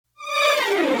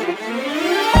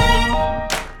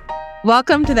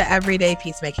Welcome to the Everyday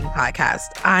Peacemaking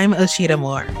Podcast. I'm Oshita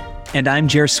Moore. And I'm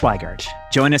Jer Swigart.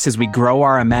 Join us as we grow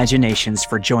our imaginations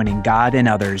for joining God and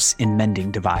others in mending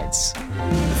divides.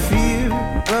 Fear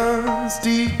runs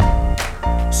deep,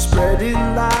 spreading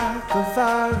like a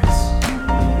virus.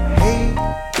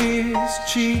 Hate is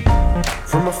cheap.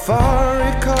 From afar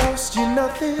it costs you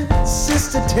nothing.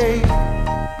 Sister, take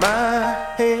my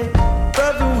hand.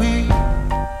 Brother, we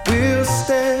will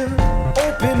stand.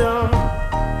 Open up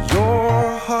your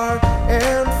heart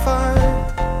and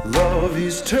find love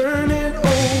is turning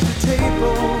over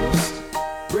tables.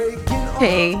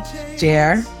 Hey,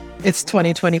 Jer. It's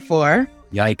 2024.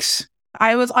 Yikes.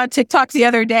 I was on TikTok the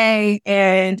other day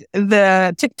and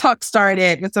the TikTok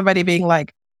started with somebody being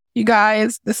like, you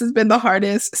guys, this has been the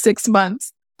hardest 6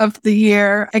 months of the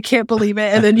year. I can't believe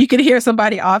it. And then you can hear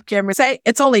somebody off camera say,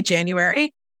 it's only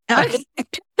January. And I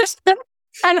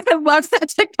love that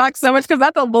TikTok so much because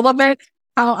that's a little bit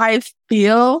how I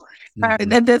feel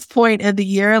at this point in the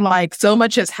year. Like so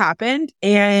much has happened.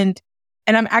 And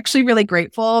I'm actually really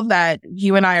grateful that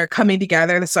you and I are coming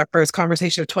together. This is our first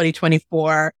conversation of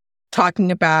 2024,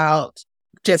 talking about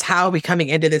just how are we coming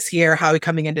into this year, how are we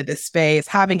coming into this space,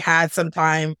 having had some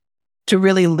time to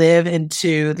really live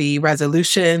into the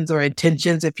resolutions or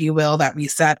intentions, if you will, that we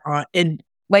set on in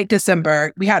late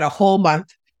December. We had a whole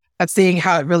month of seeing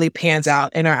how it really pans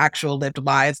out in our actual lived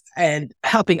lives and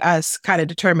helping us kind of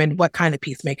determine what kind of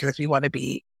peacemakers we want to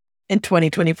be in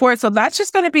 2024. So that's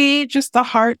just going to be just the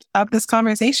heart of this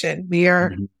conversation. We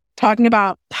are talking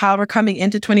about how we're coming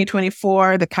into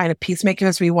 2024, the kind of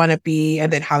peacemakers we want to be,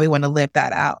 and then how we want to live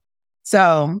that out.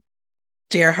 So,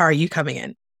 Jer, how are you coming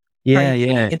in?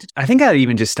 Yeah. I think I'd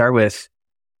even just start with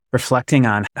reflecting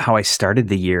on how I started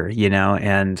the year,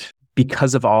 and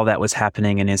because of all that was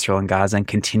happening in Israel and Gaza and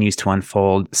continues to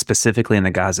unfold, specifically in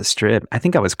the Gaza Strip, I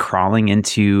think I was crawling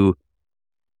into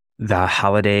the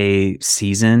holiday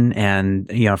season.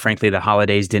 And, frankly, the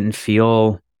holidays didn't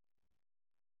feel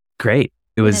great.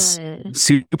 It was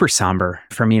super somber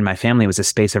for me and my family. It was a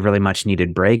space of really much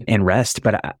needed break and rest.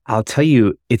 But I'll tell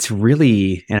you, it's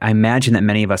really, and I imagine that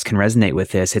many of us can resonate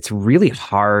with this, it's really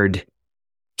hard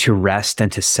to rest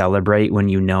and to celebrate when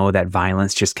you know that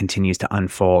violence just continues to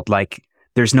unfold. Like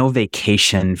there's no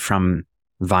vacation from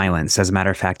violence. As a matter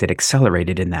of fact, it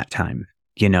accelerated in that time,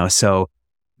 so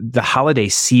the holiday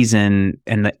season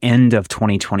and the end of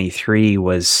 2023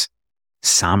 was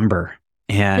somber.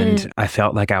 And I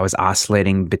felt like I was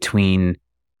oscillating between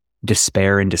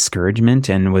despair and discouragement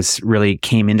and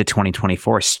came into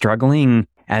 2024 struggling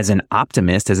as an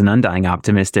optimist, as an undying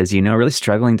optimist, as you know, really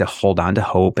struggling to hold on to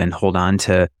hope and hold on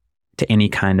to any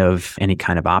kind of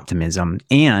optimism.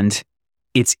 And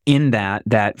it's in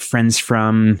that friends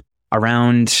from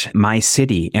around my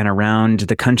city and around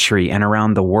the country and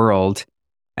around the world,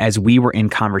 as we were in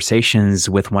conversations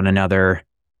with one another,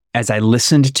 as I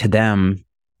listened to them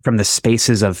from the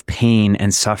spaces of pain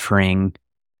and suffering,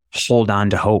 hold on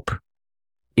to hope.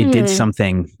 It did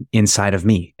something inside of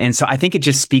me. And so I think it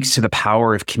just speaks to the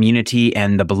power of community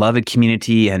and the beloved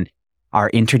community and our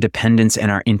interdependence and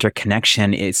our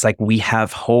interconnection. It's like we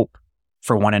have hope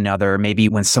for one another. Maybe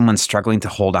when someone's struggling to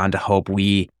hold on to hope,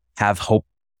 we have hope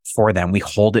for them. We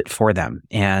hold it for them.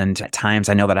 And at times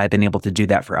I know that I've been able to do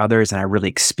that for others. And I really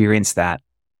experienced that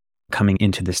coming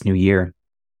into this new year.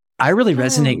 I really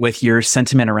resonate with your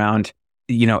sentiment around,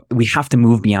 we have to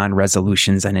move beyond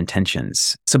resolutions and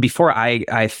intentions. So before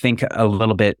I think a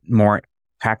little bit more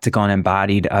practical and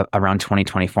embodied around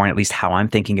 2024, and at least how I'm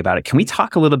thinking about it, can we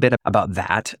talk a little bit about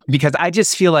that? Because I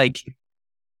just feel like,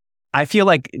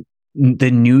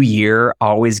 the new year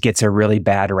always gets a really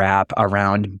bad rap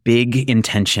around big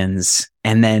intentions.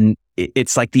 And then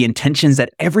it's like the intentions that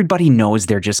everybody knows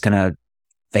they're just going to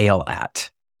fail at.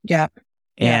 Yeah.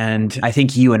 And I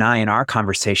think you and I, in our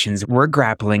conversations, we're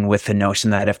grappling with the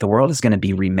notion that if the world is going to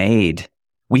be remade,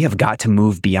 we have got to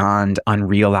move beyond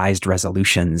unrealized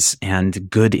resolutions and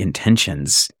good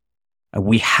intentions.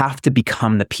 We have to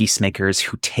become the peacemakers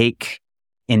who take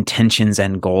intentions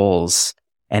and goals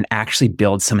and actually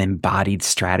build some embodied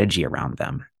strategy around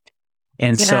them.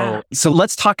 And so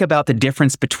let's talk about the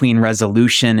difference between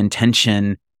resolution,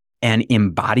 intention, and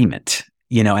embodiment,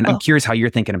 and I'm curious how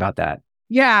you're thinking about that.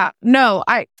 Yeah, no,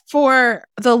 for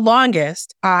the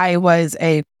longest, I was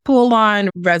a full-on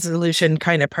resolution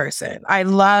kind of person. I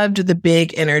loved the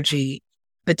big energy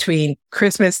between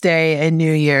Christmas Day and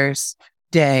New Year's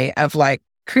Day of like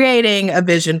creating a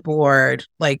vision board,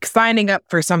 like signing up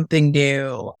for something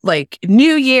new, like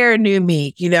new year, new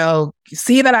me,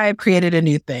 see that I have created a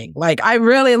new thing. Like I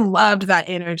really loved that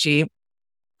energy.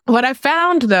 What I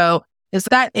found though is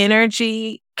that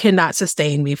energy cannot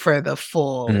sustain me for the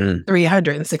full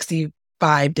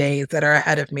 365 days that are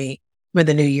ahead of me when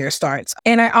the new year starts.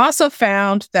 And I also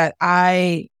found that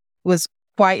I was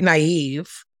quite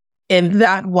naive in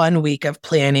that 1 week of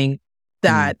planning,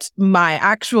 that my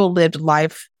actual lived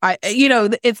life,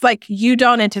 it's like you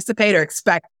don't anticipate or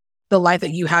expect the life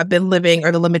that you have been living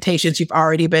or the limitations you've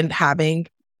already been having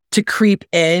to creep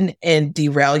in and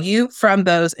derail you from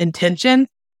those intentions.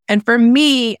 And for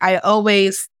me,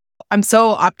 I'm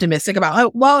so optimistic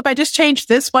about, if I just change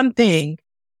this one thing,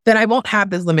 then I won't have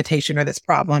this limitation or this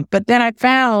problem. But then I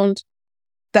found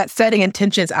that setting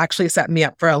intentions actually set me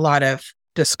up for a lot of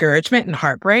discouragement and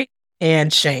heartbreak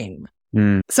and shame.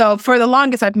 So for the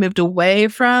longest, I've moved away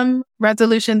from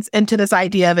resolutions into this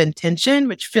idea of intention,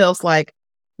 which feels like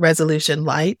resolution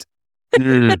light.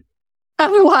 I'm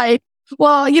like,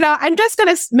 I'm just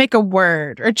going to make a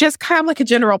word or just kind of like a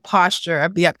general posture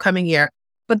of the upcoming year.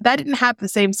 But that didn't have the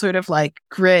same sort of like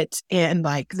grit and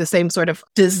like the same sort of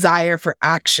desire for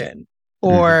action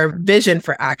or vision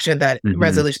for action that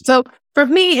resolution. So for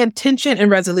me, intention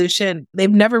and resolution, they've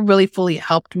never really fully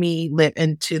helped me live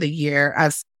into the year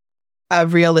as a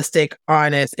realistic,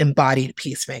 honest, embodied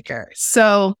peacemaker.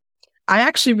 So I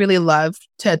actually really love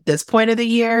to, at this point of the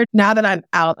year, now that I'm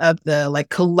out of the like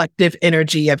collective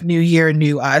energy of new year,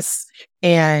 new us,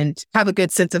 and have a good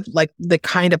sense of like the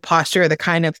kind of posture, the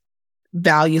kind of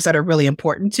values that are really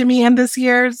important to me in this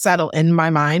year settle in my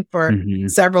mind for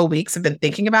several weeks. I've been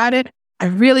thinking about it. I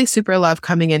really super love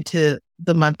coming into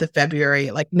the month of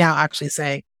February, like now actually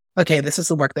saying, okay, this is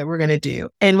the work that we're going to do.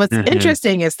 And what's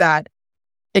interesting is that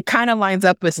it kind of lines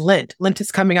up with Lent. Lent is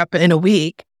coming up in a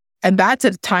week, and that's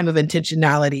a time of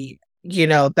intentionality,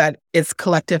 that is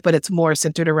collective, but it's more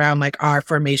centered around like our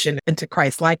formation into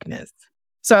Christ likeness.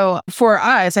 So for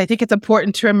us, I think it's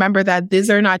important to remember that these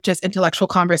are not just intellectual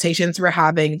conversations we're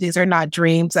having. These are not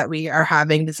dreams that we are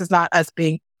having. This is not us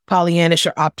being Pollyannish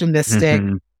or optimistic.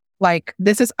 Like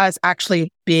this is us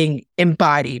actually being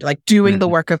embodied, like doing the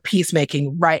work of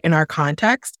peacemaking right in our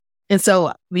context. And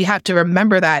so we have to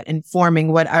remember that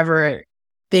informing whatever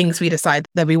things we decide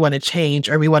that we want to change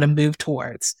or we want to move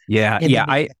towards.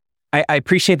 I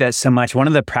appreciate that so much. One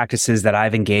of the practices that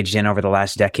I've engaged in over the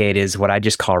last decade is what I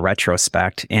just call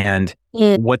retrospect. And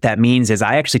what that means is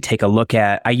I actually take a look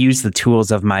at, I use the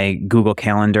tools of my Google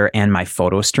Calendar and my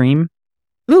photo stream.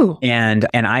 And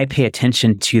I pay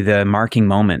attention to the marking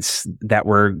moments that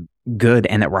were good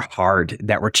and that were hard,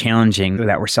 that were challenging,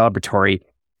 that were celebratory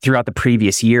throughout the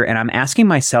previous year. And I'm asking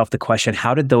myself the question,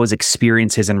 how did those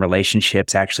experiences and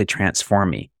relationships actually transform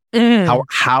me?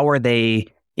 How are they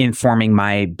informing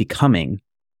my becoming?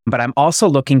 But I'm also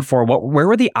looking for where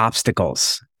were the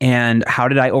obstacles and how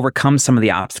did I overcome some of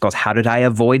the obstacles? How did I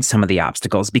avoid some of the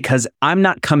obstacles? Because I'm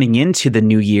not coming into the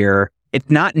new year. It's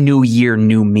not new year,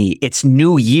 new me. It's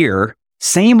new year,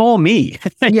 same old me.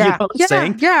 You know what I'm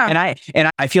saying? Yeah. And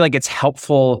I feel like it's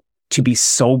helpful to be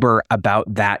sober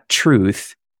about that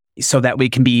truth so that we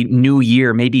can be new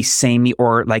year, maybe same me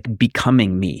or like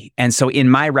becoming me. And so in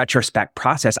my retrospect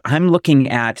process, I'm looking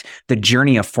at the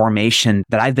journey of formation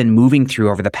that I've been moving through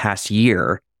over the past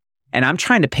year. And I'm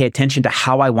trying to pay attention to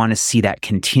how I want to see that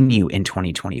continue in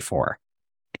 2024.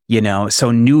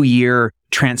 So new year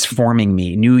transforming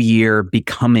me, new year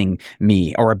becoming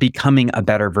me or becoming a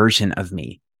better version of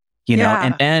me.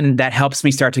 And then that helps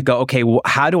me start to go, okay, well,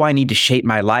 how do I need to shape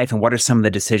my life and what are some of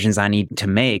the decisions I need to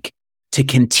make to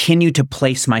continue to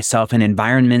place myself in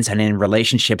environments and in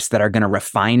relationships that are going to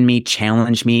refine me,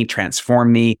 challenge me,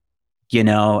 transform me,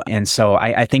 And so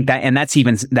I think that, and that's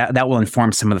even, that will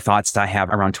inform some of the thoughts that I have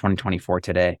around 2024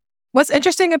 today. What's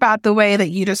interesting about the way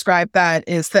that you describe that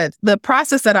is that the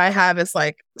process that I have is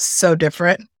like so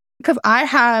different because I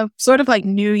have sort of like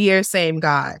New Year, same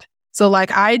God. So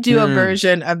like I do a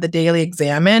version of the Daily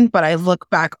Examine, but I look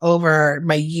back over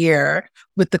my year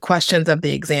with the questions of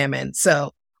the Examine.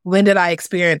 So when did I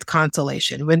experience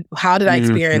consolation? How did I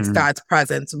experience God's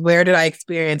presence? Where did I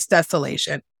experience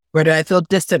desolation? Where did I feel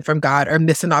distant from God or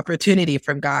miss an opportunity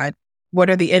from God? What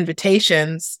are the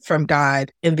invitations from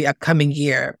God in the upcoming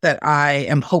year that I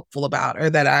am hopeful about or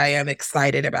that I am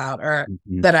excited about or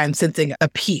that I'm sensing a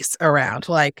peace around?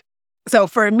 So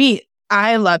for me,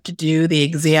 I love to do the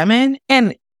Examine.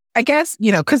 And I guess,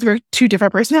 because we're two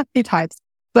different personality types,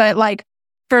 but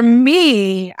for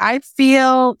me, I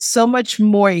feel so much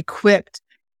more equipped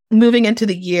moving into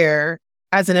the year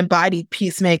as an embodied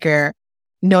peacemaker,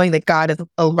 knowing that God is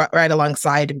right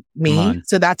alongside me.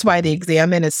 So that's why the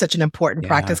Examine is such an important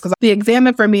practice because the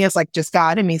Examine for me is like just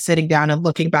God and me sitting down and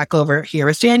looking back over, here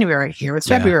is January, here is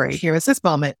February, here is this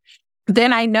moment.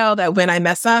 then I know that when I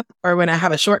mess up or when I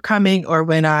have a shortcoming or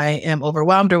when I am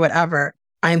overwhelmed or whatever,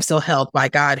 I am still held by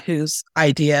God, whose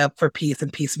idea for peace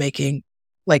and peacemaking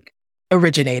like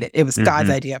originated. It was God's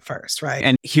idea first, right?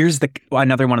 And here's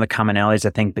another one of the commonalities, I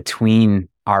think, between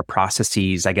our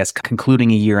processes, I guess,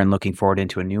 concluding a year and looking forward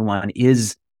into a new one,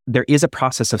 is there is a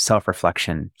process of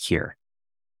self-reflection here.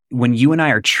 When you and I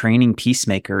are training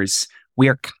peacemakers, we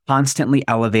are constantly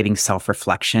elevating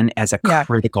self-reflection as a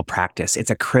critical practice.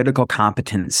 It's a critical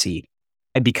competency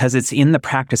because it's in the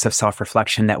practice of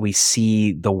self-reflection that we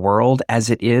see the world as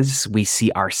it is. We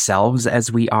see ourselves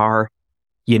as we are.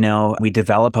 You know, we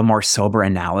develop a more sober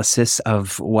analysis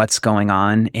of what's going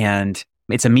on, and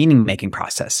it's a meaning-making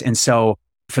process. And so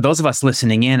for those of us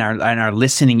listening in are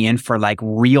listening in for like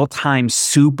real-time,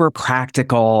 super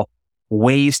practical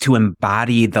ways to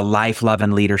embody the life, love,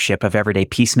 and leadership of everyday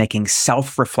peacemaking,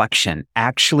 self-reflection,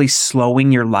 actually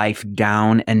slowing your life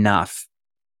down enough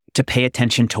to pay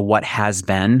attention to what has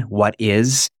been, what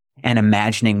is, and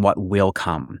imagining what will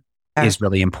come is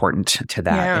really important to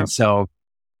that. Yeah. And so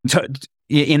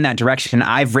in that direction,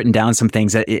 I've written down some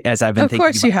things that, as I've been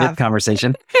thinking about this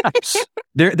conversation.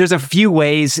 There's a few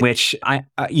ways which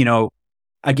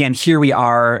again, here we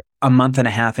are a month and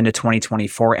a half into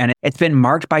 2024, and it's been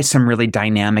marked by some really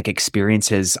dynamic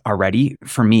experiences already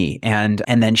for me, and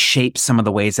then shape some of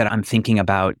the ways that I'm thinking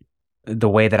about the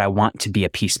way that I want to be a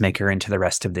peacemaker into the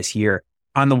rest of this year.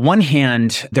 On the one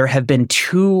hand, there have been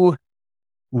two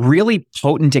really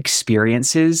potent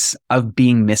experiences of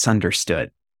being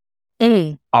misunderstood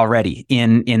already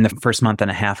in the first month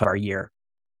and a half of our year.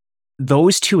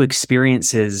 Those two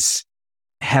experiences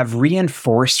have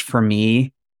reinforced for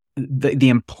me the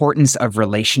importance of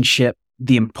relationship,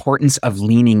 the importance of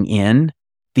leaning in,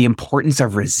 the importance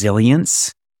of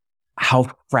resilience,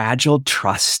 how fragile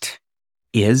trust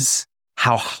is,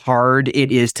 how hard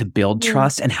it is to build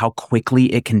trust, and how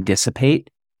quickly it can dissipate.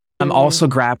 I'm also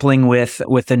grappling with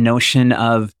the notion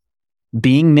of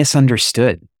being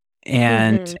misunderstood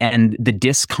and the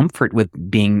discomfort with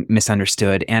being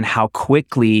misunderstood, and how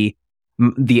quickly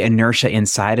the inertia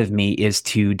inside of me is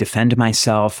to defend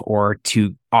myself or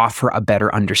to offer a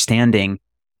better understanding.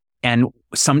 And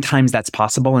sometimes that's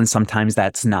possible and sometimes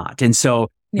that's not. And so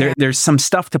there's some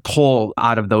stuff to pull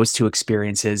out of those two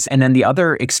experiences. And then the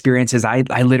other experience is I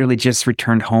literally just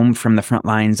returned home from the front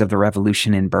lines of the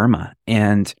revolution in Burma.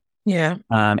 And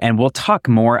we'll talk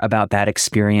more about that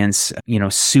experience,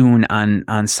 soon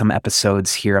on some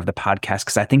episodes here of the podcast,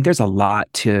 because I think there's a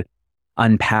lot to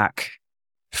unpack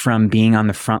from being on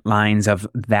the front lines of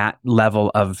that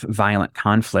level of violent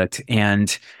conflict.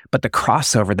 But the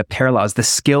crossover, the parallels, the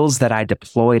skills that I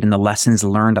deployed and the lessons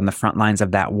learned on the front lines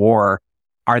of that war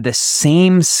are the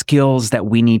same skills that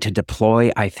we need to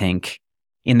deploy, I think,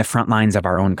 in the front lines of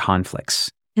our own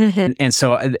conflicts. And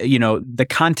so, the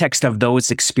context of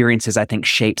those experiences, I think,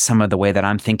 shapes some of the way that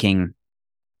I'm thinking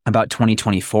about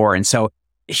 2024. And so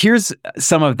here's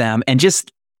some of them, and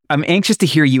I'm anxious to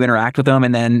hear you interact with them,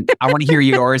 and then I want to hear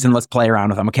yours, and let's play around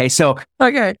with them. Okay. So,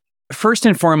 first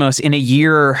and foremost, in a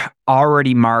year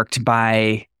already marked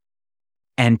by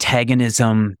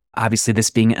antagonism, obviously this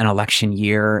being an election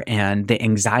year, and the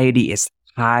anxiety is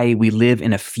high. We live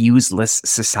in a fuseless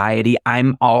society.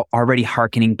 I'm already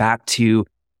hearkening back to,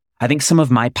 I think, some of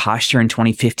my posture in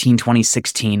 2015,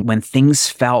 2016, when things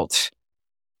felt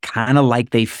kind of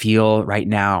like they feel right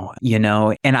now,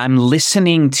 and I'm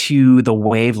listening to the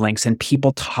wavelengths and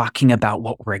people talking about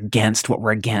what we're against.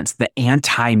 The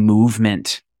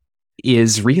anti-movement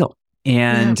is real.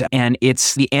 And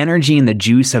it's the energy and the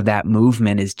juice of that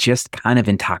movement is just kind of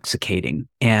intoxicating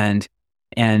and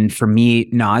for me,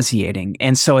 nauseating.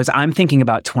 And so as I'm thinking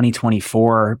about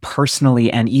 2024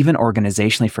 personally and even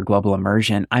organizationally for Global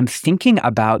Immersion, I'm thinking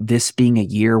about this being a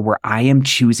year where I am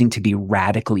choosing to be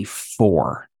radically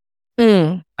for.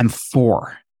 I'm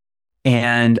for.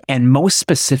 And most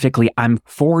specifically, I'm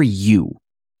for you.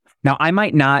 Now, I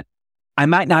might not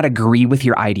agree with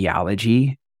your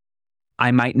ideology.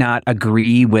 I might not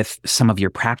agree with some of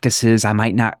your practices. I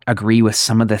might not agree with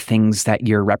some of the things that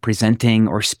you're representing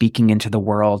or speaking into the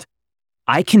world.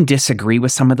 I can disagree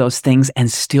with some of those things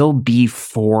and still be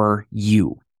for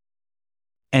you.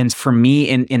 And for me,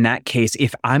 in that case,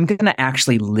 if I'm going to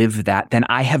actually live that, then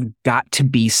I have got to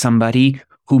be somebody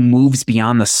who moves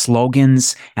beyond the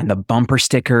slogans and the bumper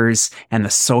stickers and the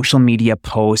social media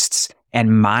posts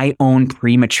and my own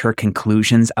premature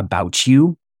conclusions about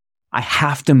you. I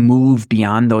have to move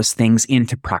beyond those things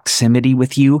into proximity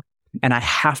with you, and I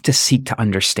have to seek to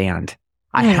understand.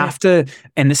 I have to,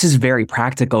 and this is very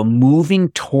practical, moving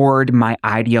toward my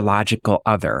ideological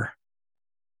other,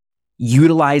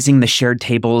 utilizing the shared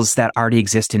tables that already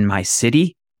exist in my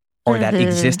city, or that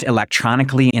exist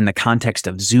electronically in the context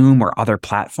of Zoom or other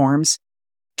platforms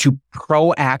to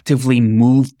proactively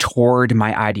move toward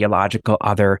my ideological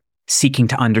other, seeking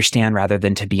to understand rather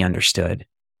than to be understood.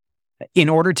 In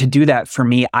order to do that for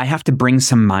me, I have to bring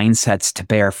some mindsets to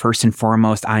bear. First and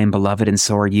foremost, I am beloved and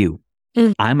so are you.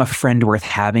 I'm a friend worth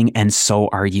having and so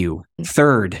are you.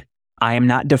 Third, I am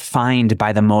not defined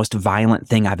by the most violent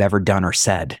thing I've ever done or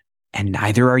said, and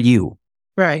neither are you.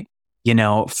 Right.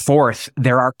 Fourth,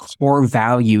 there are core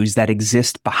values that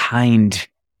exist behind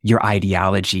your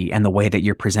ideology and the way that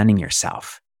you're presenting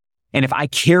yourself. And if I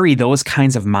carry those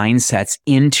kinds of mindsets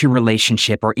into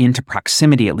relationship or into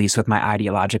proximity, at least with my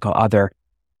ideological other,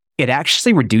 it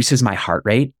actually reduces my heart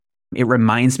rate. It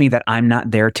reminds me that I'm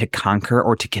not there to conquer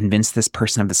or to convince this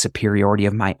person of the superiority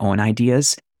of my own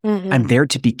ideas. I'm there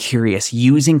to be curious,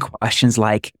 using questions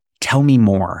like, tell me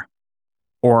more,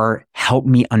 or help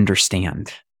me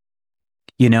understand.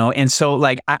 And so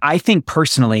I think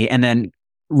personally, and then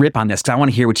rip on this because I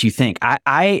want to hear what you think.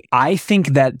 I think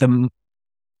that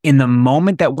in the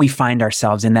moment that we find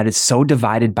ourselves in that is so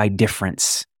divided by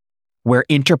difference, where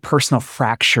interpersonal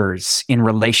fractures in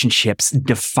relationships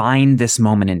define this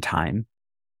moment in time,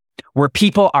 where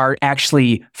people are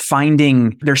actually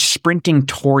they're sprinting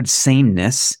towards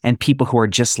sameness and people who are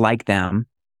just like them,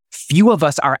 few of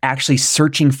us are actually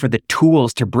searching for the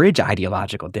tools to bridge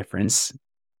ideological difference.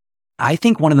 I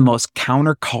think one of the most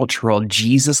countercultural,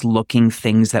 Jesus-looking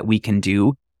things that we can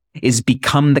do is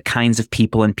become the kinds of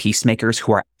people and peacemakers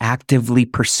who are actively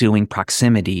pursuing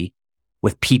proximity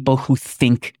with people who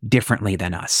think differently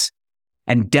than us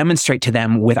and demonstrate to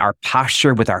them with our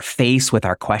posture, with our face, with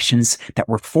our questions that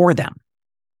we're for them.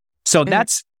 So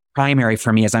that's primary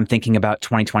for me as I'm thinking about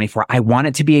 2024. I want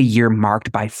it to be a year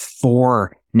marked by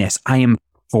forness. I am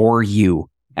for you.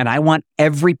 And I want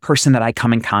every person that I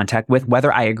come in contact with,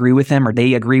 whether I agree with them or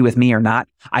they agree with me or not,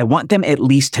 I want them at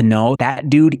least to know that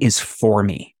dude is for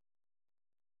me.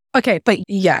 Okay, but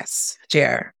yes,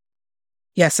 Jer.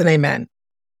 Yes and amen.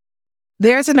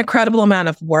 There's an incredible amount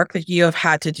of work that you have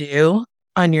had to do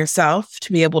on yourself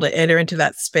to be able to enter into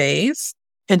that space,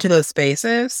 into those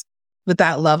spaces with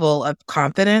that level of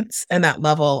confidence and that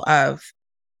level of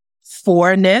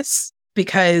forness,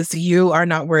 because you are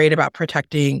not worried about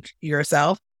protecting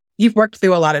yourself. You've worked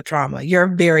through a lot of trauma. You're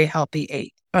a very healthy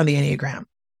 8 on the Enneagram.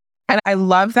 And I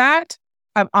love that.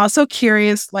 I'm also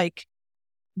curious,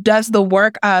 does the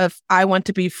work of I want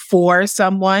to be for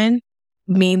someone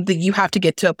mean that you have to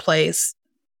get to a place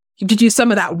to do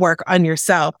some of that work on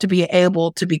yourself to be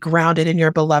able to be grounded in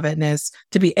your belovedness,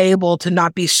 to be able to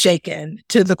not be shaken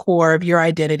to the core of your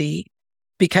identity?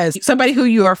 Because somebody who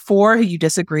you are for, who you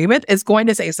disagree with, is going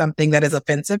to say something that is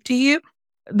offensive to you.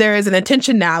 There is an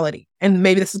intentionality. And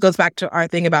maybe this goes back to our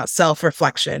thing about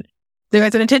self-reflection. There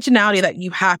is an intentionality that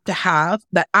you have to have,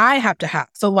 that I have to have.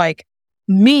 So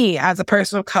me as a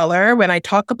person of color, when I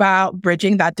talk about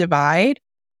bridging that divide,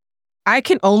 I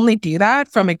can only do that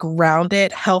from a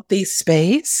grounded, healthy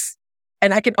space.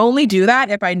 And I can only do that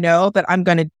if I know that I'm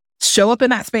going to show up in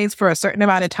that space for a certain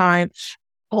amount of time,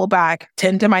 pull back,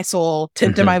 tend to my soul,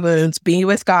 tend to my wounds, be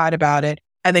with God about it,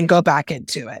 and then go back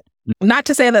into it. Not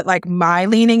to say that my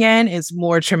leaning in is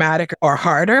more traumatic or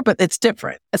harder, but it's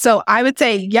different. So I would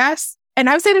say yes. And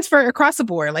I would say this for across the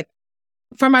board,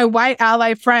 for my white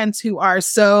ally friends who are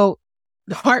so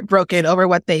heartbroken over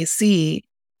what they see,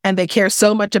 and they care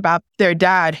so much about their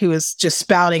dad who is just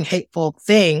spouting hateful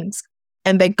things,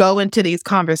 and they go into these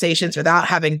conversations without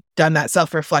having done that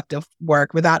self-reflective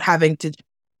work, without having to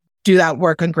do that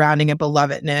work on grounding and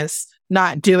belovedness,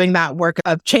 not doing that work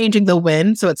of changing the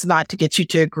wind. So it's not to get you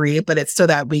to agree, but it's so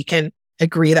that we can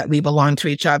agree that we belong to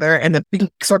each other. And that we can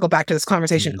circle back to this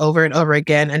conversation over and over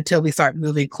again until we start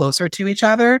moving closer to each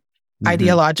other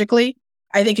ideologically.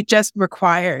 I think it just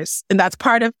requires, and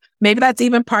maybe that's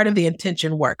even part of the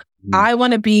intention work. I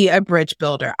want to be a bridge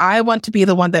builder. I want to be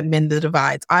the one that mends the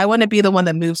divides. I want to be the one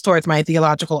that moves towards my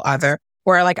theological other.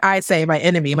 Or I say, my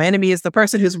enemy. My enemy is the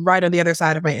person who's right on the other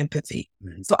side of my empathy.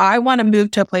 So I want to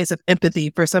move to a place of empathy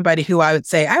for somebody who I would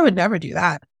say, I would never do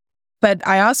that. But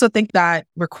I also think that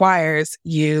requires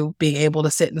you being able to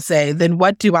sit and say, then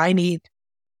what do I need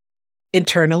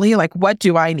internally? What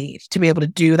do I need to be able to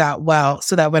do that well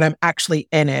so that when I'm actually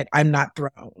in it, I'm not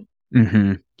thrown?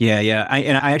 Yeah.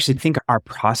 I actually think our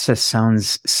process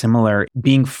sounds similar.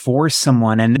 Being for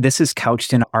someone, and this is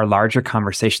couched in our larger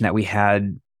conversation that we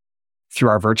had through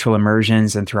our virtual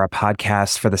immersions and through our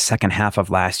podcast for the second half of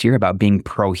last year about being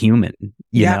pro-human,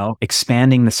 you know,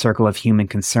 expanding the circle of human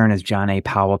concern, as John A.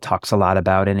 Powell talks a lot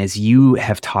about, and as you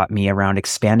have taught me around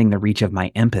expanding the reach of my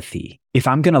empathy. If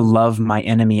I'm going to love my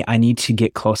enemy, I need to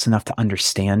get close enough to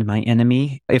understand my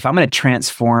enemy. If I'm going to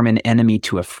transform an enemy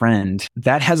to a friend,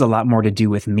 that has a lot more to do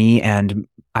with me and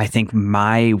I think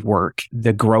my work,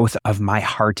 the growth of my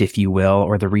heart, if you will,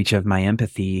 or the reach of my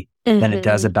empathy, than it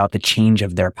does about the change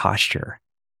of their posture.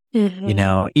 You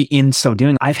know, in so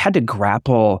doing, I've had to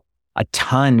grapple a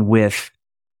ton with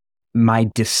my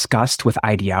disgust with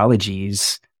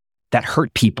ideologies that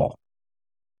hurt people.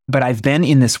 But I've been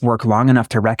in this work long enough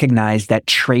to recognize that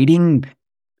trading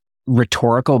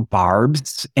rhetorical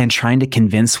barbs and trying to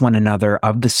convince one another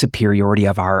of the superiority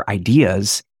of our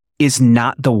ideas is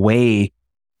not the way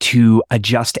to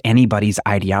adjust anybody's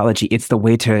ideology. It's the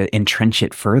way to entrench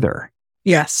it further.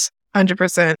 Yes,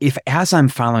 100%. If as I'm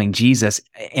following Jesus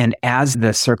and as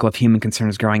the circle of human concern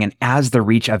is growing and as the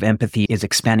reach of empathy is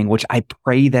expanding, which I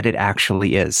pray that it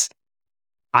actually is,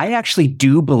 I actually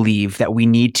do believe that we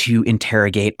need to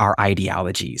interrogate our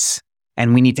ideologies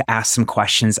and we need to ask some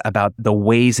questions about the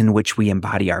ways in which we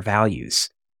embody our values.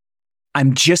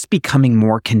 I'm just becoming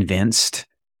more convinced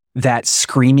that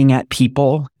screaming at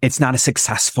people, it's not a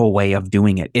successful way of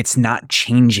doing it. It's not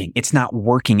changing. It's not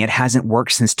working. It hasn't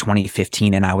worked since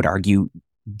 2015. And I would argue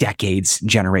decades,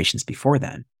 generations before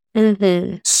then.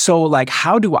 So like,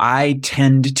 how do I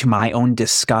tend to my own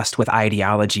disgust with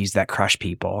ideologies that crush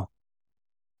people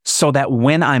so that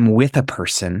when I'm with a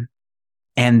person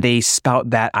and they spout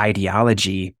that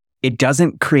ideology, it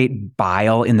doesn't create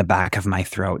bile in the back of my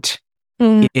throat.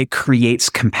 It creates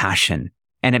compassion.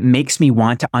 And it makes me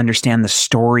want to understand the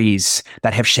stories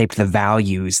that have shaped the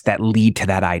values that lead to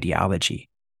that ideology.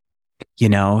 You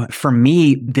know, for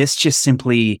me, this just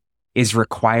simply is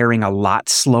requiring a lot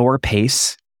slower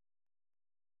pace,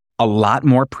 a lot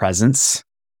more presence.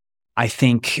 I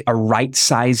think a right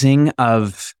sizing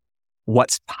of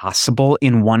what's possible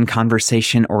in one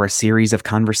conversation or a series of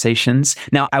conversations.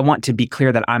 Now, I want to be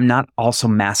clear that I'm not also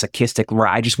masochistic where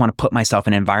I just want to put myself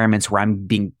in environments where I'm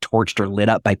being torched or lit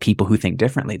up by people who think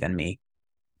differently than me.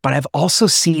 But I've also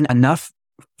seen enough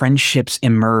friendships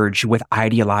emerge with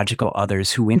ideological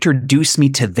others who introduce me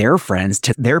to their friends,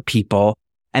 to their people,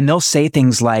 and they'll say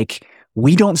things like,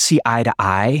 we don't see eye to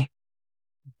eye,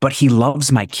 but he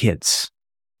loves my kids.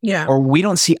 Yeah. Or we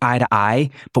don't see eye to eye,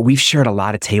 but we've shared a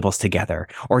lot of tables together.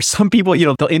 Or some people, you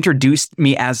know, they'll introduce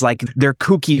me as like their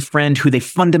kooky friend who they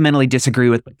fundamentally disagree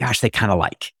with, but gosh, they kind of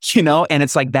like, you know? And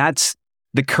it's like, that's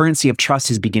the currency of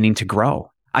trust is beginning to grow.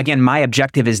 Again, my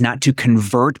objective is not to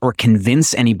convert or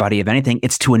convince anybody of anything.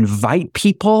 It's to invite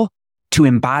people to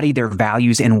embody their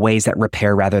values in ways that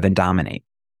repair rather than dominate.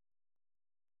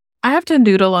 I have to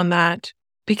noodle on that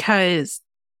because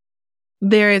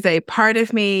there is a part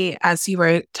of me, as you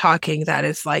were talking, that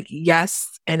is like,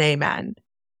 yes and amen.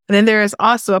 And then there is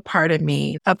also a part of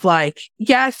me of like,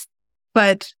 yes,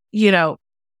 but, you know,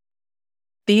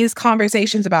 these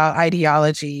conversations about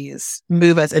ideologies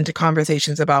move us into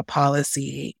conversations about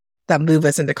policy that move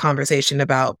us into conversation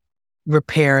about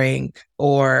repairing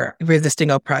or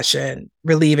resisting oppression,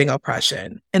 relieving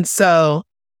oppression. And so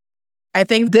I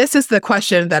think this is the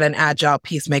question that an agile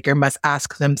peacemaker must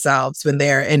ask themselves when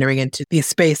they're entering into these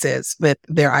spaces with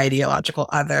their ideological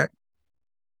other.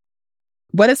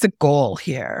 What is the goal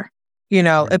here? You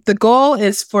know, if the goal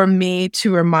is for me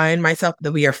to remind myself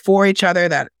that we are for each other,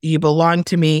 that you belong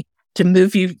to me, to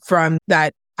move you from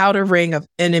that outer ring of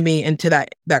enemy into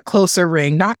that closer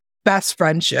ring, not best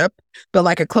friendship, but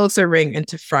like a closer ring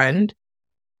into friend,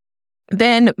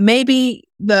 then maybe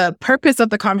the purpose of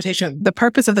the conversation, the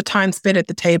purpose of the time spent at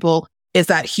the table is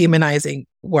that humanizing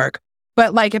work.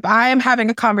 But like if I am having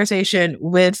a conversation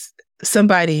with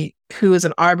somebody who is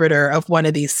an arbiter of one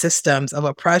of these systems of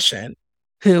oppression,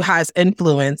 who has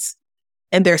influence,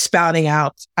 and they're spouting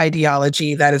out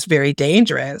ideology that is very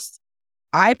dangerous,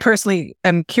 I personally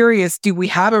am curious, do we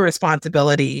have a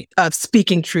responsibility of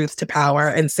speaking truth to power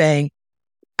and saying,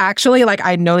 actually, like,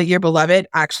 I know that you're beloved.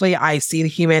 Actually, I see the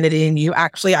humanity in you.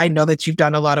 Actually, I know that you've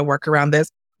done a lot of work around this.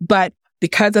 But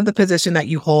because of the position that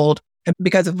you hold and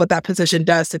because of what that position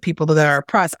does to people that are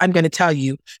oppressed, I'm going to tell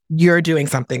you, you're doing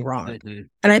something wrong.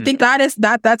 And I think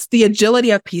that's the agility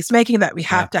of peacemaking that we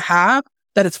have to have,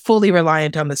 that is fully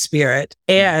reliant on the spirit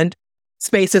and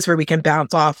spaces where we can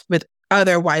bounce off with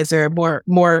other wiser,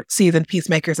 more seasoned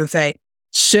peacemakers and say,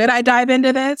 should I dive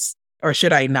into this or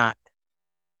should I not?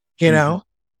 You know?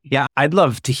 Yeah, I'd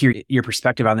love to hear your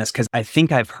perspective on this because I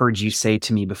think I've heard you say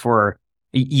to me before,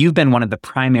 you've been one of the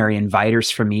primary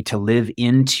inviters for me to live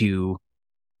into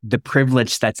the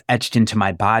privilege that's etched into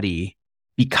my body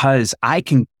because I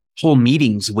can pull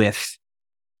meetings with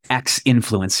X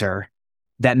influencer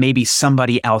that maybe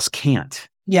somebody else can't.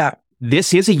 Yeah.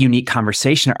 This is a unique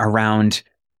conversation around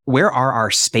where are our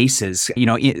spaces?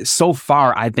 So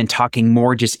far I've been talking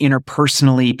more just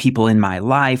interpersonally, people in my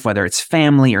life, whether it's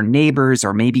family or neighbors,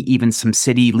 or maybe even some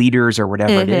city leaders or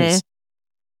whatever it is.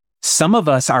 Some of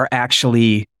us are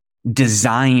actually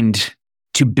designed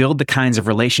to build the kinds of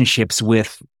relationships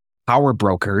with power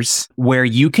brokers where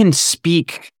you can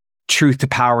speak truth to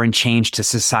power and change to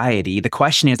society. The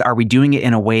question is, are we doing it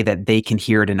in a way that they can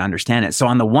hear it and understand it? So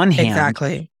on the one hand,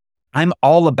 exactly, I'm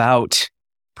all about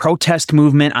protest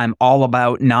movement. I'm all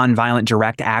about nonviolent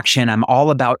direct action. I'm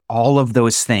all about all of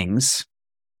those things.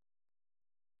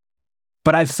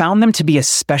 But I've found them to be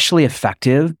especially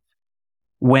effective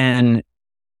when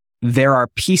there are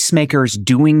peacemakers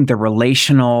doing the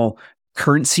relational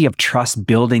currency of trust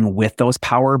building with those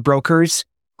power brokers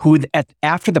who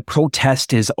after the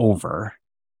protest is over,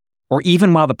 or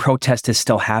even while the protest is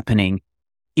still happening,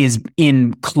 is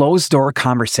in closed door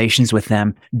conversations with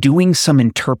them, doing some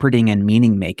interpreting and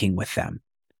meaning making with them.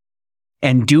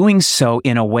 And doing so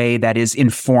in a way that is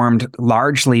informed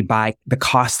largely by the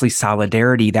costly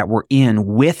solidarity that we're in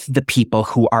with the people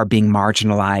who are being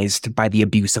marginalized by the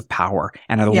abuse of power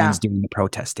and are the ones doing the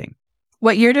protesting.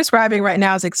 What you're describing right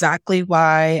now is exactly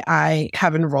why I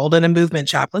have enrolled in a movement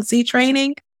chaplaincy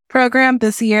training program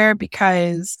this year,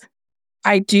 because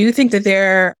I do think that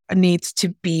there needs to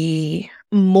be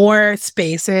more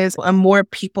spaces and more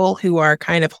people who are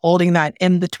kind of holding that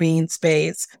in-between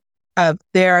space of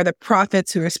there are the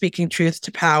prophets who are speaking truth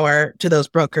to power to those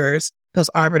brokers, those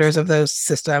arbiters of those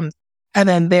systems. And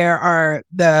then there are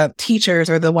the teachers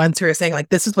or the ones who are saying, like,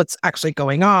 this is what's actually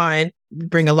going on,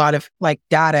 bring a lot of like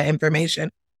data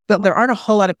information. But there aren't a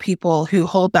whole lot of people who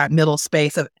hold that middle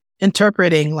space of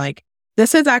interpreting, like,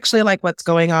 this is actually like what's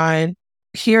going on.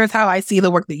 Here's how I see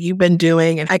the work that you've been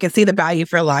doing. And I can see the value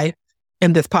for life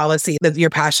in this policy that you're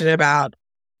passionate about.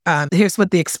 Here's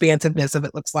what the expansiveness of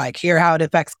it looks like. Here, how it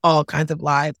affects all kinds of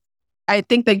lives. I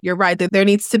think that you're right, that there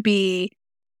needs to be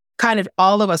kind of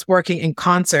all of us working in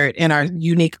concert in our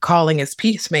unique calling as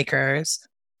peacemakers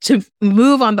to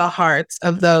move on the hearts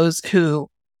of those who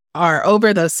are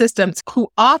over those systems, who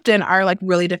often are like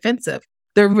really defensive.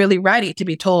 They're really ready to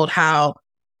be told how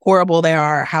horrible they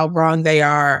are, how wrong they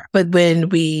are. But when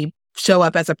we show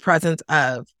up as a presence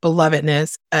of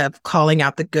belovedness, of calling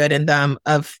out the good in them,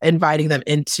 of inviting them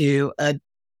into a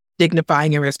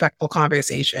dignifying and respectful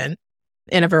conversation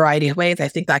in a variety of ways, I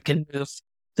think that can move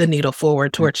the needle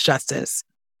forward towards justice.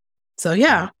 So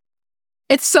yeah,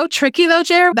 it's so tricky though,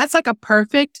 Jared. That's like a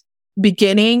perfect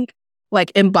beginning,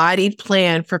 like embodied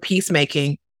plan for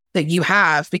peacemaking that you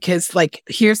have, because like,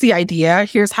 here's the idea,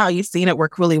 here's how you've seen it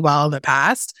work really well in the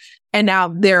past. And now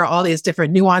there are all these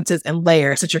different nuances and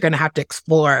layers that you're going to have to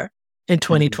explore in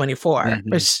 2024,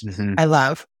 which I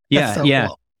love. Yeah, so yeah.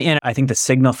 Cool. And I think the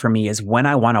signal for me is when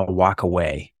I want to walk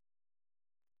away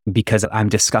because I'm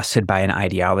disgusted by an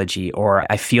ideology, or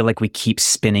I feel like we keep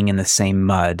spinning in the same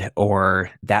mud, or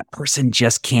that person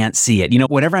just can't see it.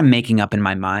 Whatever I'm making up in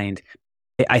my mind,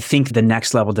 I think the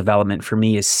next level development for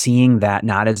me is seeing that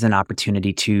not as an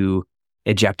opportunity to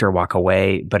eject or walk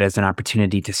away, but as an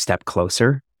opportunity to step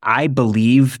closer. I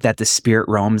believe that the spirit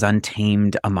roams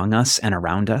untamed among us and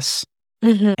around us.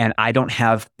 And I don't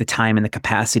have the time and the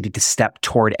capacity to step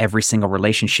toward every single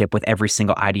relationship with every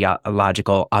single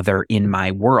ideological other in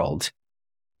my world.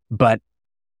 But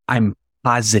I'm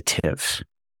positive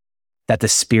that the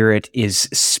spirit is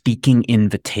speaking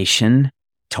invitation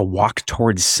to walk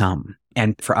towards some.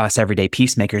 And for us everyday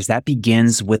peacemakers, that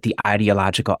begins with the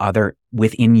ideological other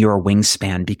within your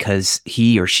wingspan, because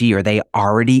he or she or they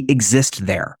already exist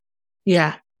there.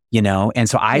 Yeah. And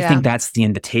so I think that's the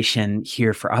invitation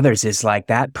here for others, is like,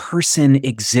 that person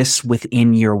exists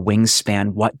within your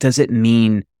wingspan. What does it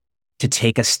mean to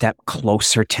take a step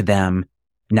closer to them,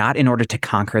 not in order to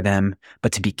conquer them,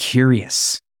 but to be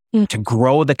curious, to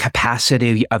grow the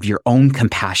capacity of your own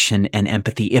compassion and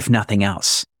empathy, if nothing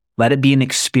else. Let it be an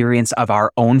experience of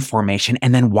our own formation,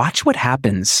 and then watch what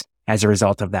happens as a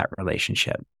result of that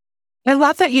relationship. I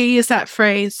love that you use that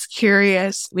phrase,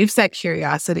 curious. We've said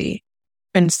curiosity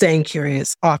and staying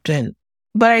curious often.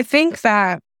 But I think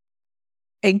that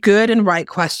a good and right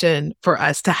question for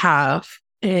us to have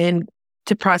and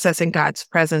to process in God's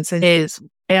presence is,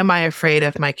 am I afraid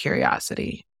of my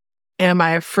curiosity? Am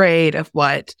I afraid of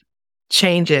what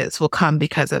changes will come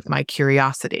because of my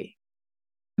curiosity?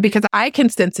 Because I can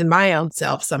sense in my own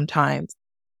self sometimes,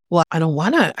 well, I don't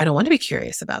want to be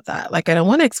curious about that. Like, I don't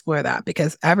want to explore that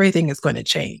because everything is going to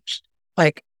change.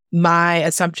 Like, my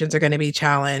assumptions are going to be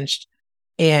challenged,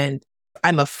 and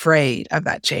I'm afraid of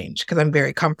that change because I'm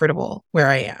very comfortable where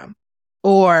I am.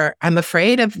 Or I'm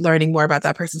afraid of learning more about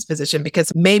that person's position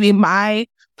because maybe my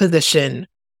position,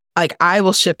 like I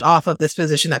will shift off of this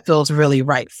position that feels really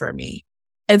right for me.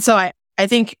 And so I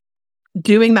think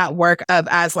doing that work of,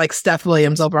 as like Steph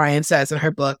Williams O'Brien says in her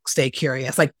book, Stay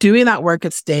Curious, like doing that work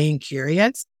of staying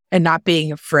curious and not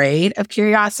being afraid of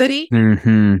curiosity,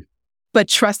 but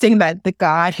trusting that the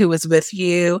God who was with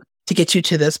you to get you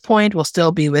to this point will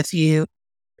still be with you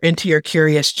into your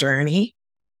curious journey.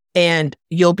 And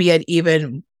you'll be an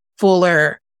even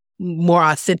fuller, more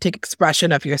authentic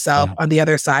expression of yourself on the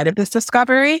other side of this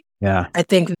discovery. Yeah. I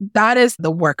think that is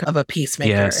the work of a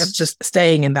peacemaker, of just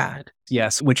staying in that.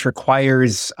 Yes, which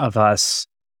requires of us,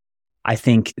 I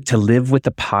think, to live with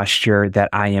the posture that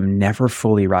I am never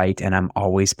fully right and I'm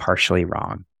always partially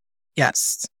wrong.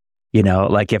 Yes. You know,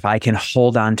 like if I can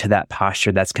hold on to that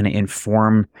posture, that's going to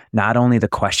inform not only the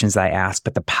questions I ask,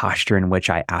 but the posture in which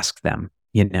I ask them.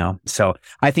 You know, so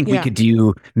I think we could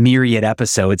do myriad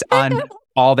episodes on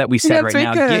all that we said right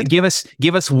now. Give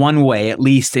us one way, at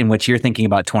least, in which you're thinking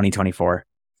about 2024.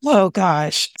 Oh,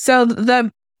 gosh. So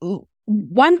the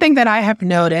one thing that I have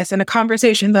noticed in a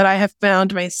conversation that I have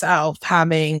found myself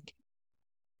having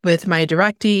with my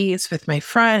directees, with my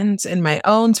friends, and my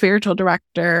own spiritual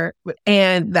director,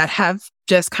 and that have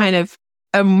just kind of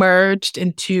emerged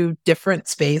into different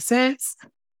spaces,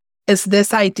 is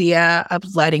this idea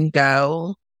of letting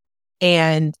go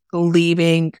and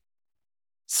leaving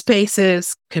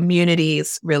spaces,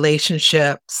 communities,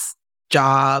 relationships,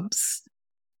 jobs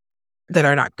that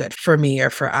are not good for me or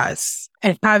for us.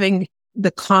 And having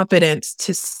the confidence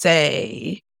to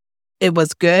say it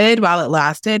was good while it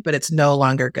lasted, but it's no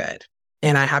longer good.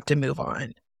 And I have to move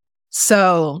on.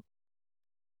 So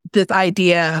this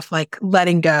idea of like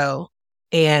letting go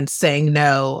and saying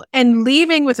no and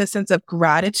leaving with a sense of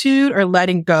gratitude, or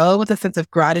letting go with a sense of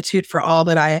gratitude for all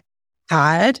that I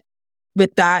had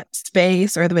with that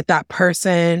space or with that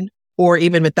person, or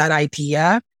even with that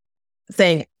idea,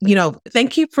 saying, you know,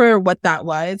 thank you for what that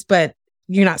was, but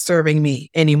you're not serving me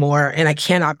anymore. And I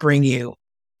cannot bring you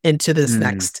into this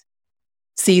next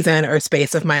season or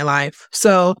space of my life.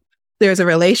 So there's a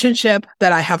relationship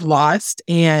that I have lost,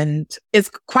 and it's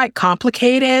quite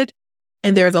complicated.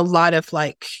 And there's a lot of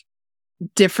like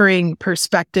differing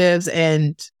perspectives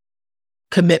and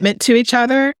commitment to each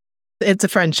other. It's a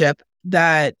friendship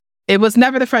that it was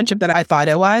never the friendship that I thought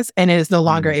it was. And it is no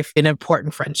longer an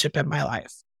important friendship in my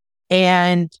life.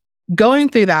 And going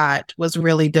through that was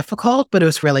really difficult, but it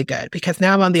was really good because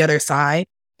now I'm on the other side.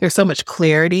 There's so much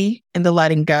clarity in the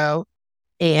letting go,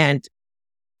 and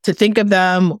to think of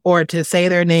them or to say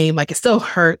their name, like it still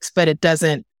hurts, but it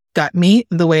doesn't gut me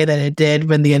the way that it did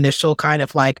when the initial kind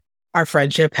of like our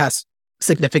friendship has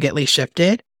significantly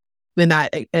shifted. When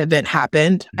that event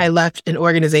happened, I left an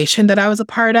organization that I was a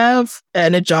part of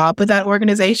and a job with that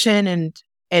organization,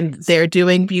 and they're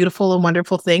doing beautiful and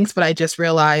wonderful things. But I just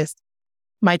realized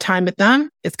my time with them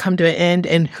has come to an end,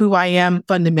 and who I am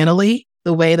fundamentally,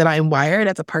 the way that I'm wired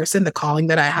as a person, the calling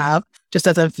that I have just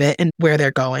doesn't fit in where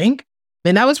they're going.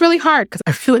 And that was really hard because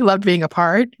I really loved being a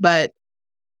part, but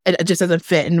it just doesn't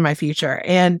fit into my future.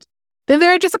 And then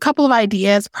there are just a couple of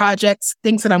ideas, projects,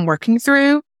 things that I'm working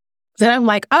through that I'm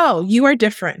like, oh, you are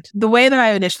different. The way that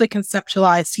I initially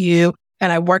conceptualized you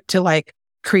and I worked to like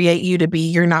create you to be,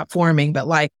 you're not forming, but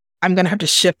like, I'm going to have to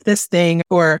shift this thing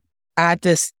or add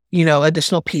this, you know,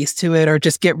 additional piece to it, or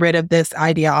just get rid of this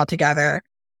idea altogether.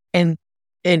 And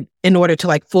in order to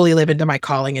like fully live into my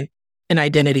calling and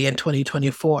identity in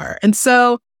 2024. And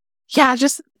so, yeah,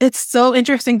 just, it's so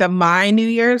interesting that my New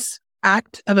Year's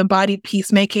act of embodied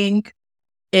peacemaking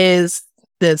is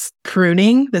this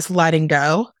pruning, this letting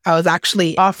go. I was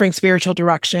actually offering spiritual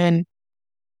direction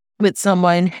with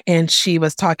someone, and she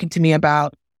was talking to me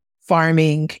about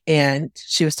farming, and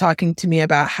she was talking to me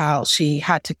about how she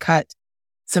had to cut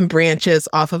some branches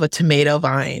off of a tomato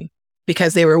vine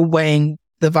because they were weighing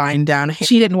the vine down.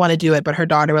 She didn't want to do it, but her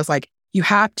daughter was like, you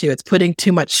have to, it's putting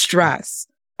too much stress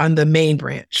on the main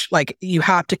branch. Like, you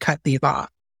have to cut these off.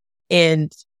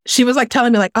 And she was like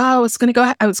telling me like, oh,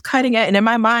 I was cutting it. And in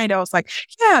my mind, I was like,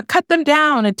 yeah, cut them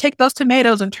down and take those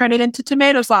tomatoes and turn it into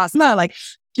tomato sauce. No, like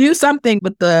do something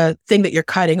with the thing that you're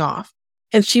cutting off.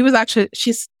 And she was actually,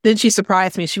 then she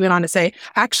surprised me. She went on to say,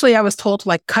 actually, I was told to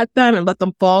like cut them and let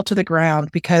them fall to the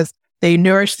ground because they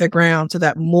nourish the ground so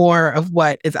that more of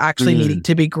what is actually needing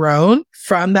to be grown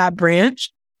from that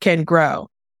branch can grow.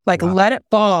 Like, let it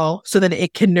fall so that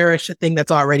it can nourish the thing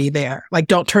that's already there. Like,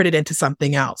 don't turn it into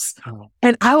something else. Oh.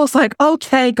 And I was like,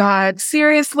 okay, God,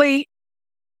 seriously?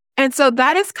 And so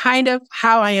that is kind of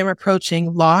how I am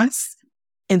approaching loss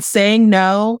and saying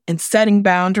no and setting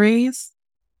boundaries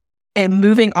and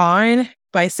moving on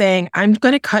by saying, I'm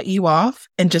going to cut you off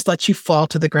and just let you fall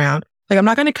to the ground. Like, I'm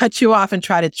not going to cut you off and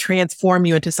try to transform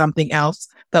you into something else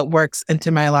that works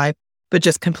into my life, but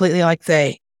just completely like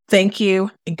say, thank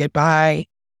you and goodbye.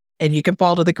 And you can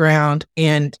fall to the ground.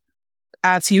 And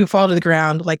as you fall to the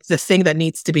ground, like the thing that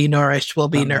needs to be nourished will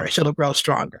be nourished. It'll grow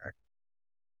stronger.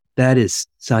 That is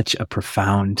such a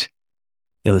profound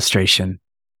illustration.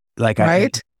 Like,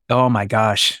 right? Oh my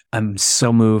gosh, I'm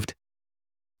so moved.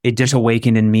 It just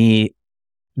awakened in me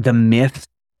the myth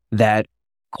that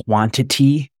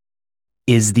quantity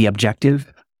is the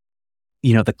objective.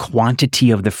 You know, the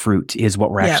quantity of the fruit is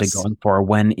what we're actually going for,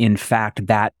 when in fact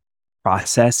that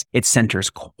process, it centers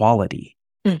quality.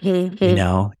 Mm-hmm. You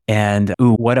know, and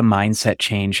what a mindset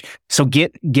change. So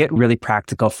get really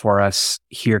practical for us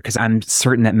here, because I'm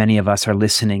certain that many of us are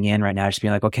listening in right now, just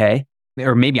being like, okay,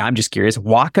 or maybe I'm just curious,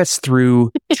 walk us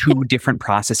through two different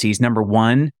processes. Number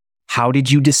one, how did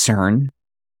you discern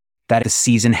that a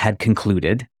season had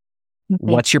concluded?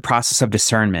 Mm-hmm. What's your process of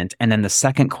discernment? And then the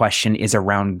second question is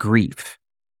around grief,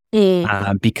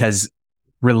 because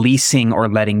releasing or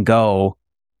letting go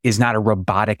is not a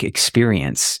robotic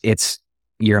experience. It's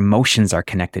your emotions are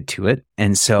connected to it.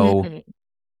 And so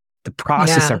the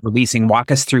process of releasing, walk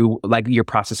us through like your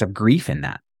process of grief in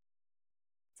that.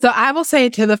 So I will say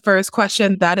to the first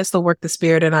question, that is the work the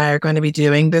Spirit and I are going to be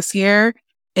doing this year,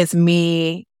 is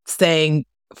me saying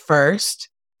first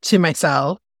to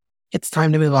myself, it's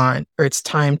time to move on, or it's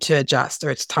time to adjust,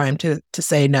 or it's time to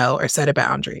say no or set a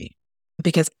boundary,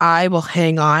 because I will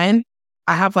hang on.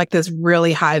 I have like this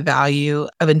really high value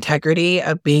of integrity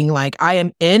of being like, I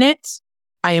am in it.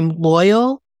 I am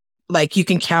loyal. Like, you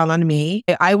can count on me.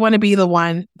 I want to be the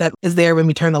one that is there when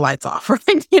we turn the lights off.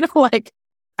 Right? You know, like,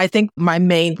 I think my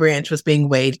main branch was being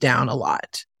weighed down a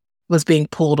lot, was being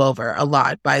pulled over a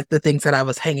lot by the things that I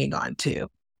was hanging on to.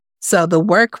 So the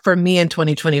work for me in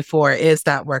 2024 is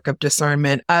that work of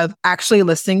discernment, of actually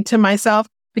listening to myself.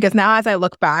 Because now as I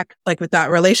look back, like with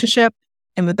that relationship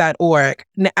and with that org,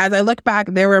 as I look back,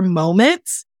 there were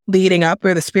moments leading up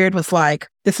where the Spirit was like,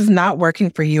 this is not working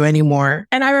for you anymore.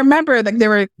 And I remember that there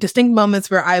were distinct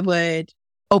moments where I would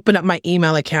open up my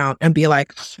email account and be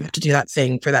like, I have to do that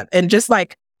thing for that. And just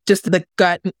the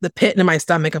gut, the pit in my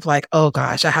stomach of like, oh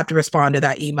gosh, I have to respond to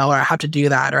that email, or I have to do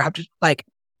that, or I have to like,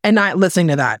 and not listening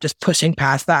to that, just pushing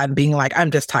past that and being like,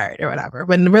 I'm just tired or whatever.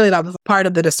 When really that was part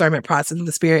of the discernment process of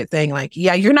the Spirit saying like,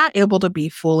 yeah, you're not able to be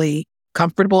fully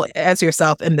comfortable as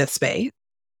yourself in this space.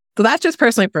 So that's just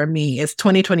personally for me, is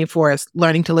 2024 is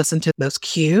learning to listen to those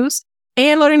cues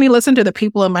and learning to listen to the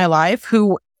people in my life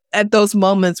who at those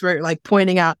moments were like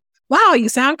pointing out, wow, you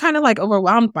sound kind of like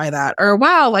overwhelmed by that. Or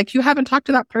wow, like you haven't talked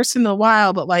to that person in a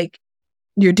while, but like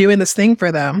you're doing this thing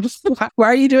for them. Why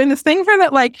are you doing this thing for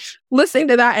them? Like listening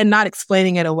to that and not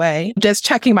explaining it away, just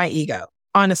checking my ego,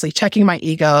 honestly, checking my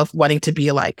ego of wanting to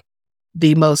be like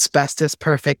the most bestest,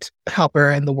 perfect helper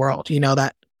in the world, you know,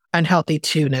 that unhealthy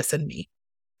two-ness in me.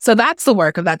 So that's the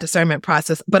work of that discernment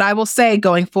process. But I will say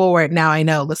going forward, now I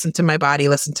know, listen to my body,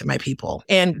 listen to my people,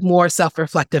 and more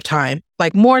self-reflective time,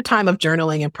 like more time of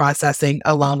journaling and processing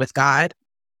alone with God,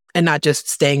 and not just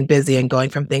staying busy and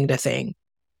going from thing to thing.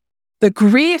 The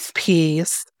grief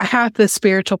piece, I have this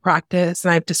spiritual practice,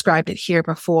 and I've described it here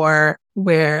before,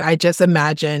 where I just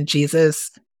imagine Jesus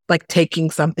like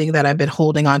taking something that I've been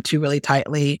holding on to really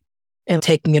tightly and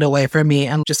taking it away from me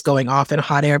and just going off in a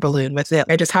hot air balloon with it.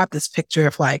 I just have this picture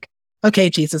of like, okay,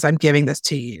 Jesus, I'm giving this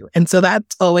to you. And so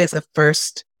that's always the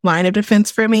first line of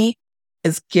defense for me,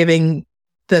 is giving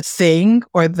the thing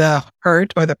or the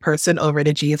hurt or the person over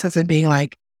to Jesus and being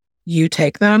like, you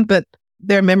take them, but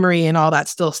their memory and all that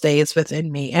still stays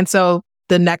within me. And so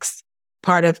the next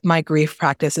part of my grief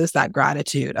practice is that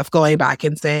gratitude of going back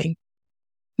and saying,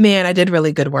 man, I did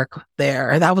really good work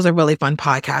there. That was a really fun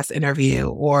podcast interview,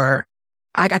 or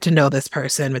I got to know this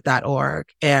person with that org,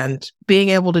 and being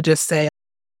able to just say,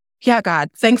 yeah, God,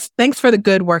 thanks for the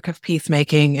good work of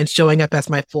peacemaking and showing up as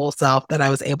my full self that I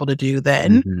was able to do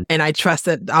then. Mm-hmm. And I trust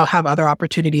that I'll have other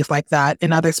opportunities like that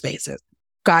in other spaces.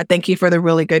 God, thank you for the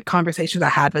really good conversations I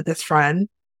had with this friend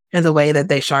and the way that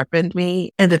they sharpened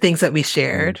me and the things that we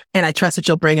shared. And I trust that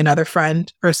you'll bring another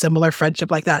friend or a similar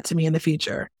friendship like that to me in the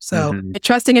future. So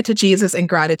trusting it to Jesus and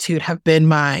gratitude have been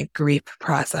my grief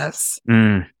process.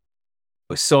 It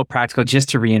was so practical. Just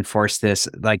to reinforce this,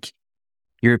 like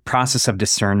your process of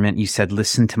discernment, you said,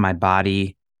 listen to my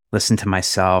body, listen to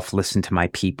myself, listen to my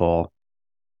people,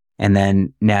 and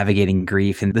then navigating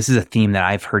grief. And this is a theme that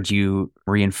I've heard you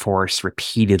reinforce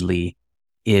repeatedly,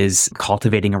 is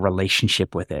cultivating a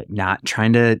relationship with it, not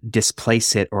trying to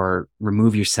displace it or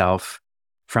remove yourself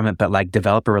from it, but like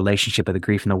develop a relationship with the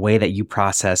grief. And the way that you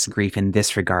process grief in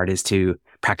this regard is to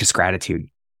practice gratitude,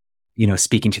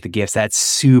 speaking to the gifts. That's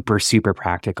super, super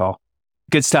practical.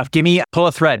 Good stuff. Pull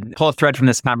a thread from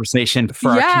this conversation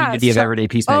for our community of everyday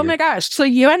peacemakers. Oh my gosh. So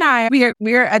you and I,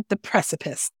 we're at the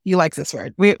precipice. You like this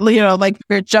word.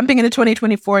 We're jumping into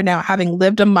 2024 now, having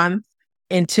lived a month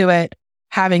into it,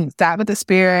 having sat with the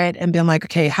Spirit and been like,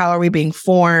 okay, how are we being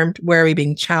formed? Where are we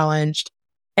being challenged?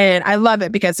 And I love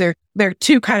it because they're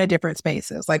two kind of different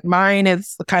spaces. Like mine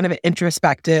is kind of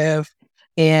introspective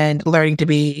and learning to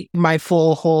be my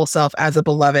full whole self as a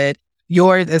beloved.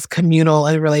 Yours is communal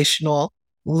and relational,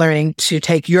 learning to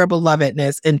take your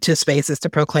belovedness into spaces to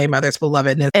proclaim others'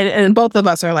 belovedness. And both of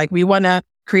us are like, we want to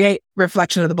create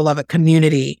reflection of the beloved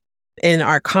community in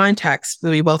our context.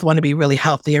 We both want to be really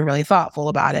healthy and really thoughtful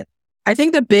about it. I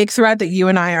think the big thread that you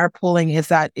and I are pulling is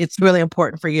that it's really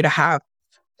important for you to have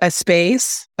a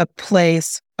space, a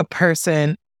place, a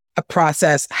person, a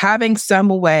process, having some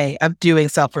way of doing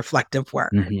self-reflective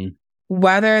work,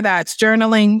 whether that's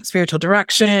journaling, spiritual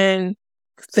direction,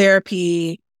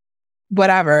 therapy,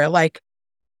 whatever. Like,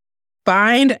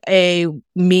 find a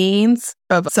means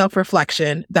of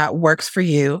self-reflection that works for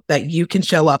you, that you can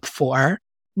show up for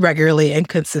regularly and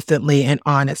consistently and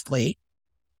honestly,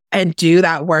 and do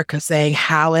that work of saying,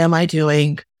 how am I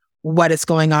doing? What is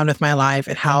going on with my life?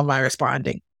 And how am I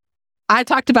responding? I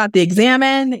talked about the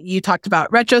examine. You talked about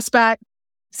retrospect.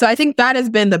 So I think that has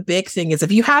been the big thing, is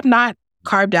if you have not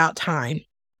carved out time,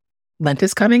 Lent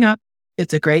is coming up.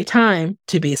 It's a great time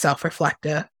to be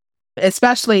self-reflective,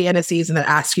 especially in a season that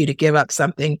asks you to give up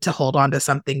something to hold on to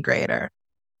something greater.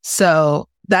 So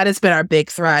that has been our big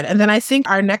thread. And then I think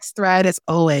our next thread is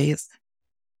always,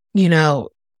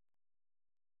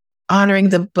 honoring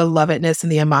the belovedness and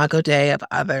the imago Dei of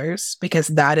others, because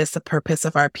that is the purpose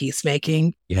of our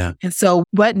peacemaking. Yeah. And so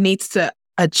what needs to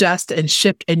adjust and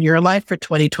shift in your life for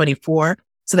 2024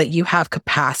 so that you have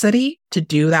capacity to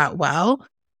do that well,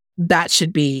 that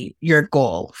should be your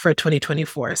goal for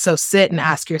 2024. So sit and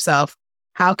ask yourself,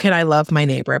 how can I love my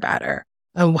neighbor better?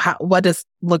 And what does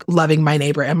loving my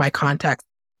neighbor in my context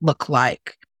look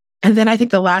like? And then I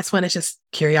think the last one is just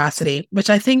curiosity, which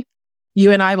I think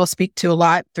you and I will speak to a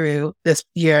lot through this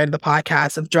year in the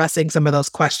podcast, of addressing some of those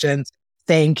questions,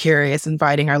 staying curious,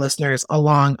 inviting our listeners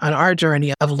along on our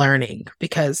journey of learning,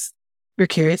 because we're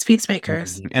curious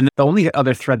peacemakers. And the only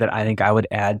other thread that I think I would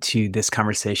add to this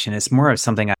conversation is more of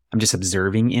something I'm just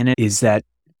observing in it, is that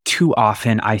too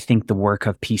often I think the work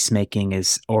of peacemaking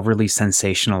is overly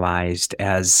sensationalized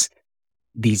as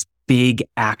these big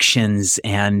actions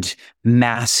and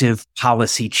massive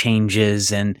policy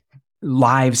changes and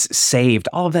lives saved.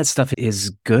 All of that stuff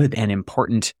is good and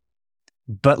important.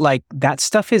 But like, that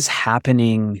stuff is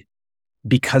happening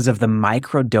because of the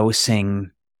microdosing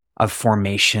of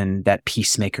formation that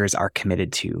peacemakers are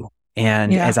committed to.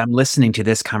 And as I'm listening to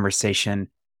this conversation,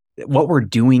 what we're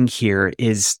doing here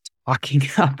is talking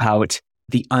about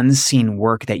the unseen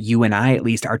work that you and I, at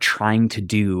least, are trying to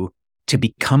do to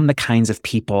become the kinds of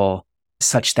people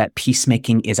such that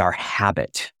peacemaking is our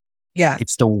habit. Yeah.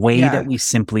 It's the way that we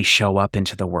simply show up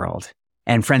into the world.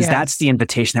 And friends, that's the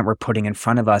invitation that we're putting in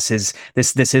front of us. Is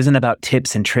this isn't about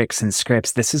tips and tricks and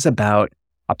scripts. This is about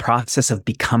a process of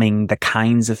becoming the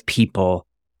kinds of people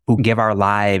who give our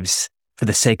lives for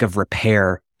the sake of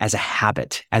repair as a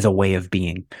habit, as a way of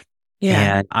being.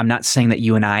 Yeah. And I'm not saying that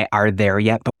you and I are there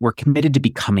yet, but we're committed to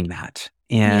becoming that.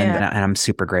 And I'm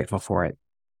super grateful for it.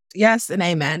 Yes and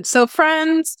amen. So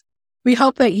friends, we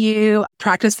hope that you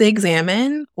practice the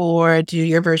examine, or do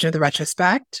your version of the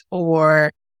retrospect,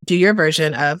 or do your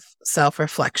version of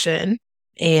self-reflection.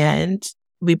 And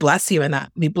we bless you in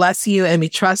that. We bless you, and we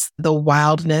trust the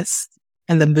wildness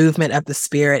and the movement of the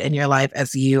Spirit in your life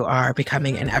as you are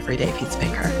becoming an everyday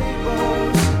peacemaker.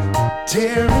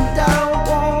 Tearing down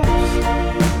walls,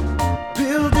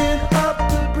 building up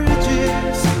the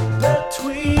bridges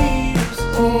between us.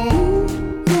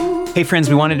 Hey friends,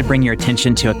 we wanted to bring your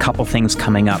attention to a couple things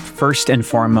coming up. First and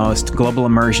foremost, Global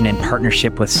Immersion, in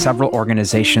partnership with several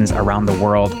organizations around the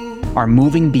world, are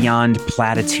moving beyond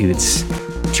platitudes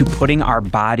to putting our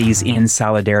bodies in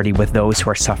solidarity with those who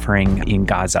are suffering in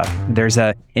Gaza. There's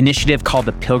an initiative called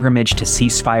the Pilgrimage to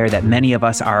Ceasefire that many of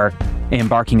us are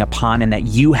embarking upon, and that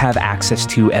you have access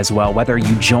to as well. Whether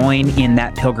you join in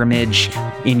that pilgrimage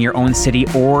in your own city,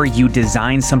 or you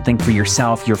design something for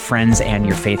yourself, your friends, and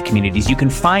your faith communities. You can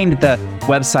find the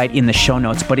website in the show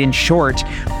notes, but in short,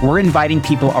 we're inviting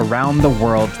people around the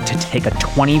world to take a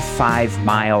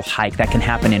 25-mile hike. That can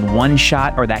happen in one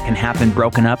shot, or that can happen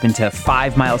broken up into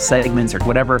 5-mile segments, or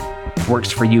whatever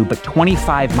works for you, but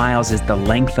 25 miles is the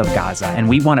length of Gaza. And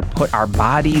we want to put our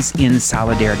bodies in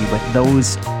solidarity with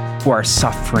those who are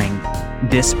suffering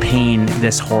this pain,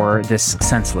 this horror, this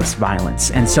senseless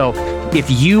violence. And so if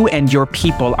you and your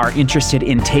people are interested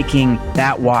in taking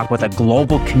that walk with a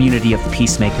global community of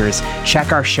peacemakers,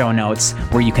 check our show notes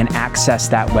where you can access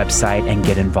that website and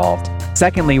get involved.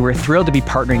 Secondly, we're thrilled to be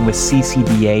partnering with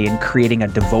CCDA in creating a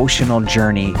devotional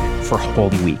journey for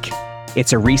Holy Week.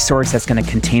 It's a resource that's going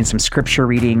to contain some scripture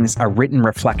readings, a written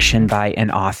reflection by an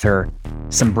author,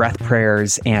 some breath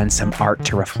prayers, and some art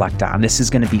to reflect on. This is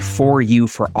going to be for you,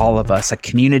 for all of us, a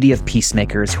community of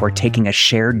peacemakers who are taking a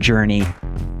shared journey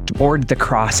toward the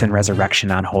cross and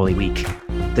resurrection on Holy Week.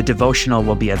 The devotional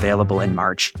will be available in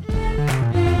March.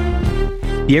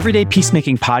 The Everyday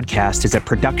Peacemaking Podcast is a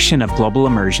production of Global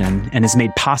Immersion and is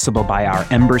made possible by our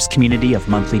Embers community of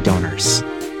monthly donors.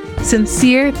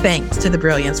 Sincere thanks to the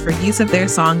Brilliance for use of their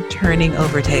song, Turning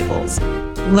Over Tables.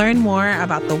 Learn more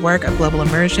about the work of Global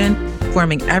Immersion,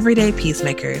 forming everyday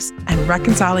peacemakers and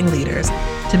reconciling leaders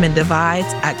to mend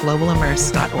divides at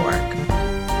globalimmerse.org.